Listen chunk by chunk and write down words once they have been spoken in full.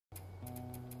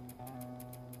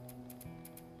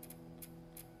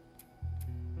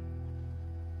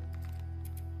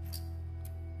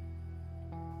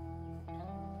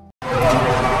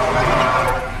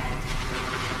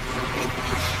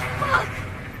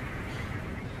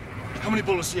How many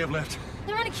bullets do you have left?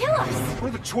 They're gonna kill us! What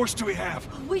other choice do we have?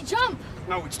 We jump!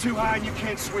 No, it's too high and you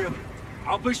can't swim.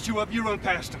 I'll boost you up, you run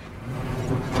past them.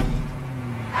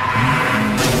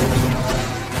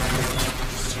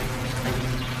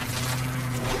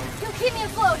 You'll keep me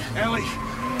afloat! Ellie!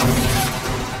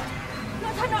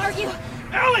 No time to argue!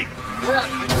 Ellie!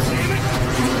 Damn it!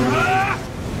 Ah!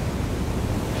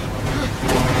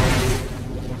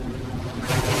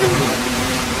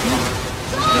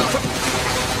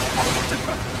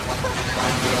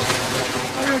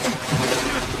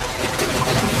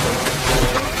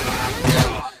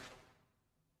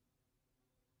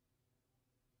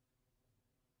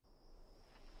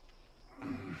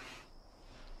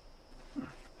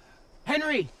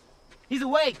 Henry! He's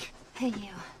awake! Hey, you.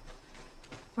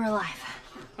 We're alive.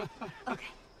 Okay.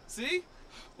 See?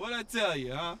 What'd I tell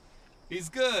you, huh? He's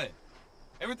good.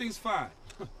 Everything's fine.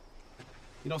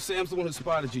 You know, Sam's the one who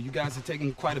spotted you. You guys are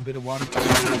taking quite a bit of water.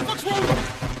 What's wrong with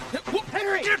him?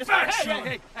 Henry! Get back,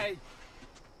 son! Hey!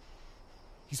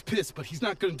 He's pissed, but he's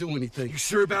not gonna do anything. You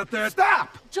sure about that?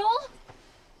 Stop! Joel?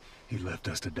 He left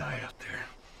us to die out there.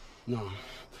 No,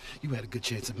 you had a good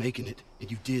chance of making it, and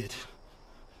you did.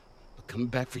 But coming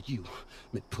back for you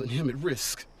meant putting him at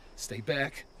risk. Stay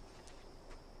back.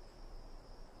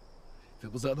 If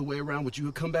it was the other way around, would you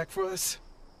have come back for us?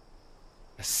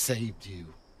 I saved you.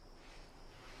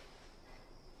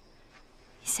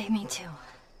 He saved me too.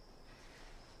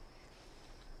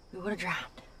 We would have drowned.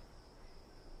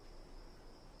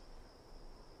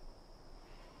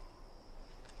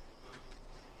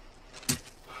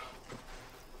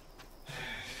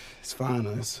 It's fine,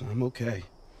 us. I'm okay.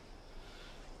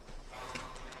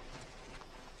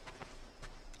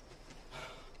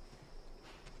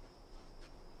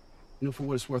 You know, for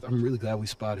what it's worth, I'm really glad we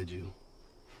spotted you.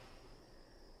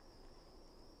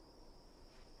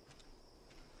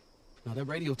 Now, that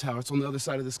radio tower, it's on the other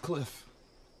side of this cliff.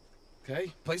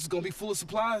 Okay? Place is gonna be full of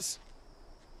supplies.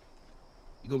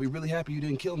 You're gonna be really happy you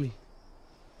didn't kill me.